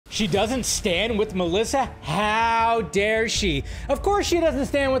She doesn't stand with Melissa? How dare she? Of course she doesn't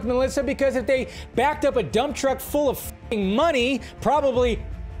stand with Melissa, because if they backed up a dump truck full of f***ing money, probably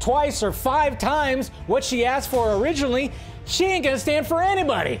twice or 5 times what she asked for originally, she ain't gonna stand for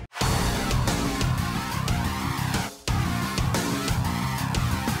anybody.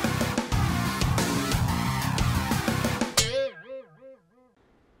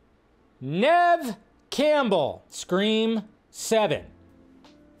 Neve Campbell, Scream 7.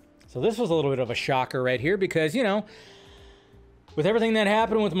 So this was a little bit of a shocker right here because, you know, with everything that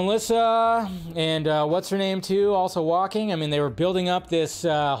happened with Melissa and what's her name too, also walking, I mean, they were building up this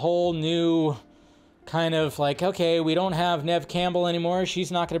whole new kind of like, okay, we don't have Neve Campbell anymore.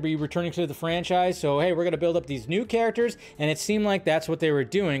 She's not going to be returning to the franchise. So, hey, we're going to build up these new characters. And it seemed like that's what they were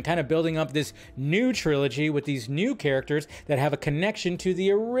doing, kind of building up this new trilogy with these new characters that have a connection to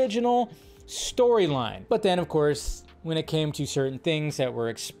the original storyline. But then, of course, when it came to certain things that were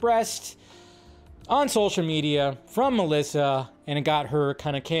expressed on social media from Melissa, and it got her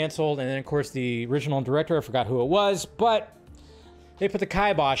kind of canceled. And then, of course, the original director, I forgot who it was, but they put the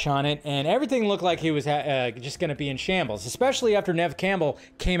kibosh on it, and everything looked like he was just going to be in shambles, especially after Neve Campbell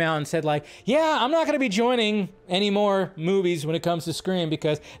came out and said, like, yeah, I'm not going to be joining any more movies when it comes to Scream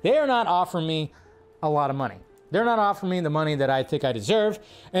because they are not offering me a lot of money. They're not offering me the money that I think I deserve.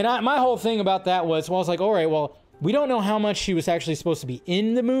 And my whole thing about that was, well, I was like, all right, well, we don't know how much she was actually supposed to be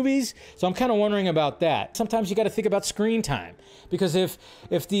in the movies, so I'm kind of wondering about that. Sometimes you got to think about screen time, because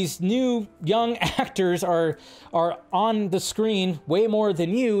if these new young actors are on the screen way more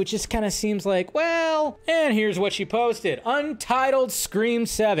than you, it just kind of seems like, well, and here's what she posted. Untitled Scream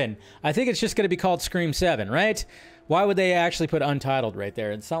 7. I think it's just going to be called Scream 7, right? Why would they actually put untitled right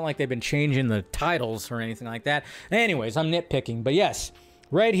there? It's not like they've been changing the titles or anything like that. Anyways, I'm nitpicking, but yes.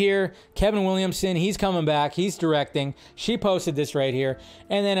 Right here, Kevin Williamson, he's coming back, he's directing. She posted this right here,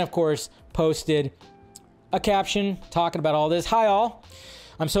 and then of course posted a caption talking about all this. Hi all,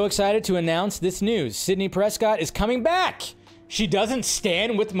 I'm so excited to announce this news. Sidney Prescott is coming back. She doesn't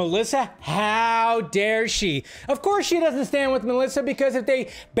stand with Melissa? How dare she? Of course she doesn't stand with Melissa, because if they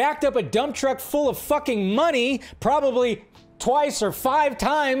backed up a dump truck full of fucking money, probably twice or 5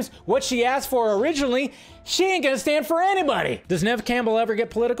 times what she asked for originally, she ain't gonna stand for anybody. Does Neve Campbell ever get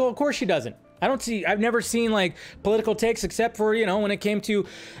political? Of course she doesn't. I've never seen like political takes except for, you know, when it came to,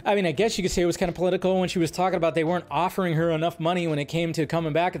 I mean, I guess you could say it was kind of political when she was talking about they weren't offering her enough money when it came to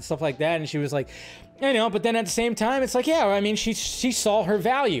coming back and stuff like that. And she was like, you know, but then at the same time, it's like, yeah, I mean, she saw her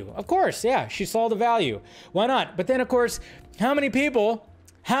value. Of course, yeah, she saw the value. Why not? But then of course, how many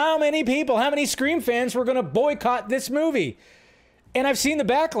Scream fans were gonna boycott this movie? And I've seen the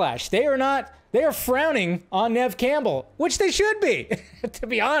backlash. They are frowning on Neve Campbell, which they should be, to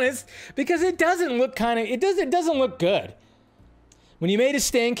be honest, because it doesn't look it doesn't look good. When you made a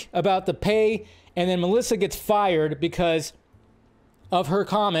stink about the pay, and then Melissa gets fired because of her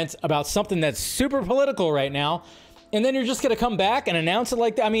comments about something that's super political right now, and then you're just gonna come back and announce it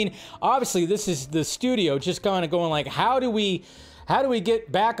like that. I mean, obviously this is the studio just kind of going like, how do we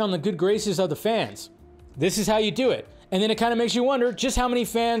get back on the good graces of the fans? This is how you do it. And then it kind of makes you wonder just how many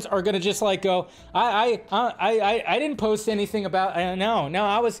fans are going to just like go, I didn't post anything about, no,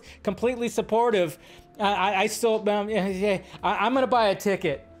 I was completely supportive. I still, I'm going to buy a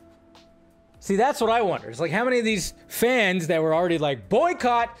ticket. See, that's what I wonder. It's like, how many of these fans that were already like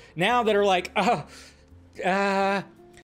boycott now that are like,